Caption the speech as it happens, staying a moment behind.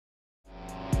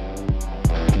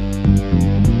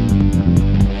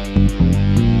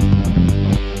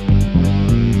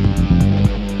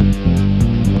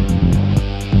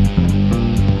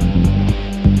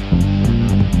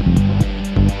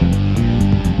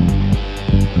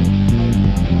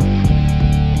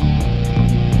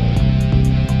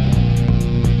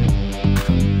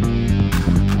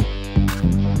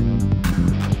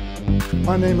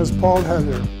My name is Paul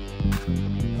Hellyer,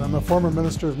 and I'm a former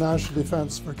Minister of National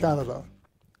Defence for Canada.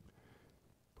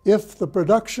 If the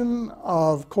production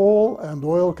of coal and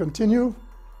oil continue,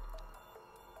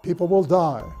 people will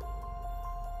die.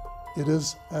 It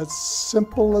is as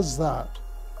simple as that.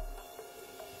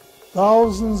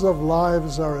 Thousands of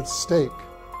lives are at stake,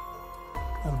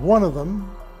 and one of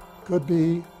them could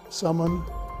be someone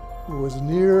who is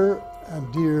near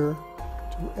and dear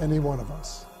to any one of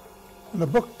us. In a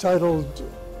book titled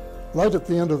Light at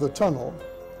the End of the Tunnel,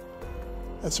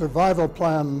 a survival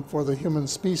plan for the human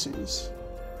species,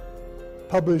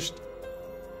 published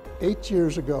 8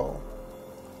 years ago,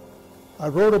 I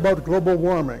wrote about global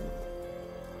warming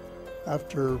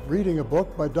after reading a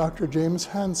book by Dr. James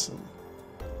Hansen,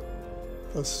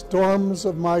 The Storms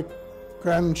of My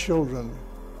Grandchildren,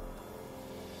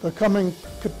 The Coming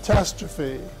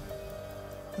Catastrophe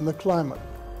in the Climate,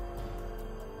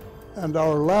 and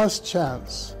Our Last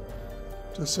Chance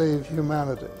to Save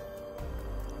Humanity.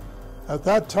 At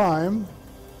that time,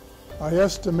 I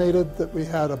estimated that we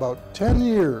had about 10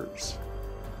 years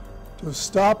to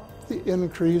stop the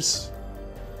increase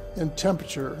in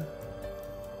temperature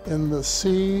in the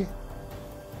sea,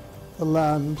 the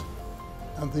land,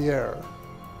 and the air.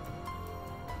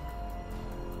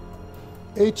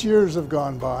 8 years have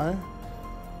gone by,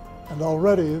 and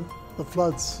already the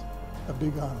floods have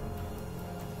begun.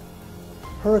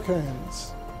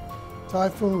 Hurricanes,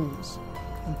 typhoons,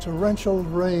 and torrential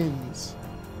rains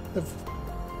have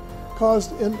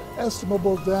caused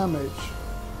inestimable damage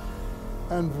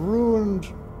and ruined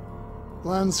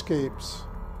landscapes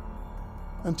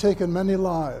and taken many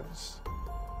lives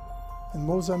in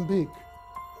Mozambique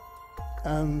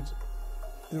and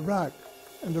Iraq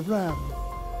and Iran,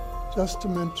 just to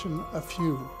mention a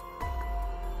few.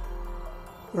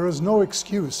 There is no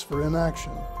excuse for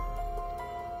inaction.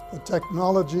 The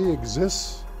technology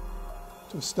exists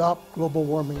to stop global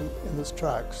warming in its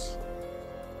tracks.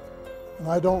 And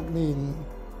I don't mean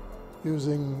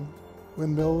using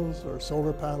windmills or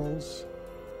solar panels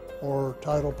or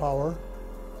tidal power.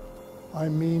 I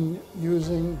mean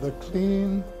using the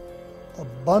clean,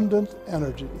 abundant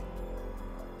energy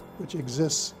which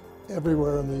exists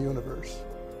everywhere in the universe.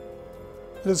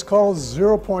 It is called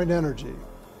zero-point energy.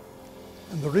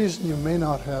 And the reason you may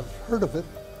not have heard of it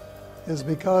is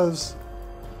because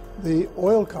the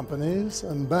oil companies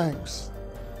and banks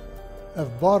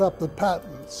have bought up the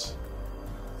patents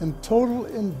in total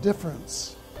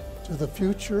indifference to the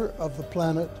future of the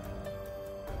planet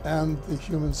and the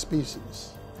human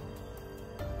species.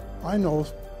 I know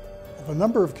of a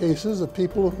number of cases of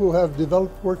people who have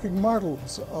developed working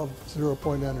models of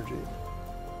zero-point energy,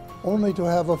 only to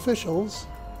have officials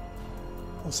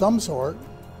of some sort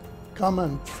come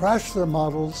and trash their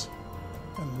models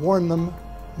and warn them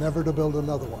never to build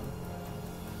another one.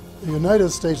 The United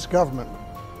States government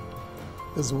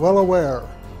is well aware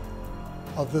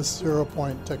of this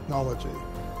zero-point technology.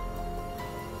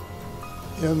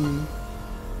 In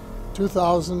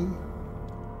 2000,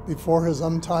 before his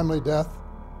untimely death,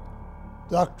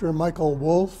 Dr. Michael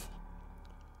Wolff,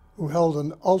 who held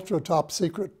an ultra-top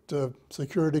secret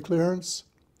security clearance,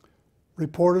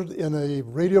 reported in a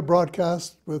radio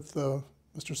broadcast with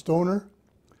Mr. Stoner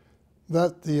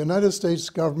that the United States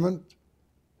government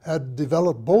had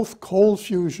developed both cold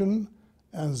fusion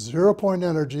and zero-point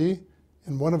energy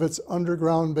in one of its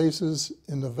underground bases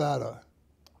in Nevada.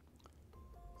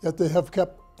 Yet they have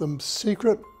kept them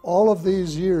secret all of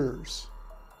these years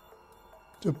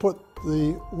to put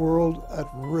the world at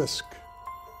risk.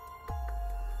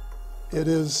 It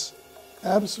is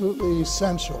absolutely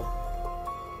essential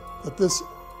that this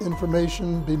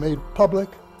information be made public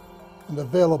and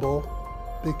available,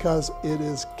 because it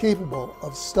is capable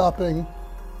of stopping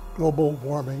global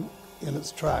warming in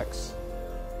its tracks.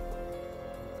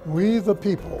 We, the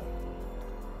people,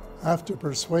 have to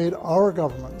persuade our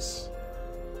governments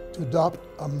to adopt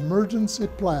emergency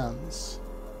plans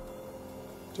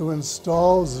to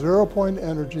install zero-point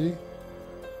energy,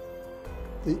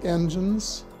 the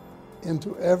engines,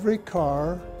 into every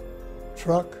car,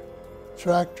 truck,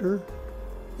 tractor,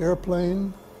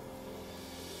 airplane,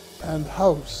 and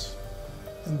house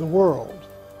in the world.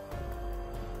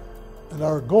 And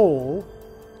our goal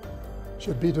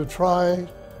should be to try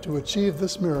to achieve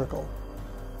this miracle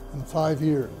in 5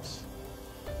 years.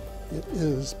 It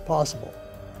is possible.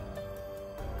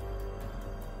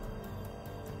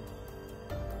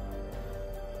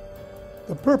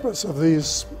 The purpose of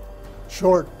these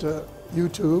short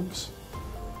YouTubes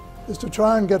is to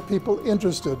try and get people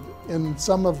interested in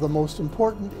some of the most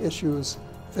important issues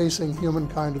facing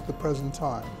humankind at the present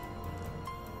time.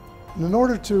 And in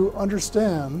order to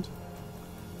understand,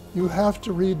 you have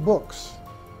to read books.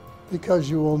 because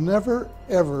you will never,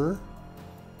 ever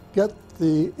get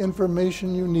the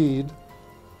information you need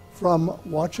from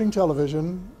watching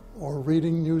television or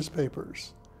reading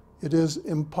newspapers. It is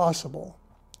impossible.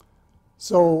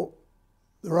 So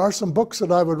there are some books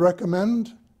that I would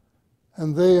recommend,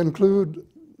 and they include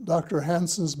Dr.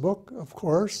 Hansen's book, of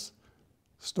course,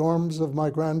 Storms of My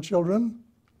Grandchildren,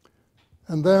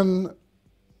 and then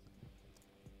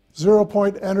Zero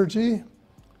Point Energy,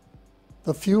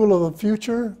 The Fuel of the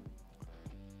Future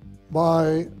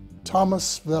by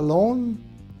Thomas Vallone,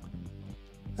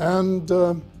 and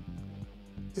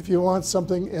if you want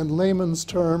something in layman's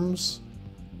terms,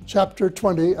 Chapter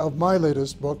 20 of my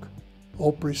latest book,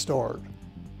 Hope Restored.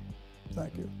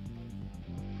 Thank you.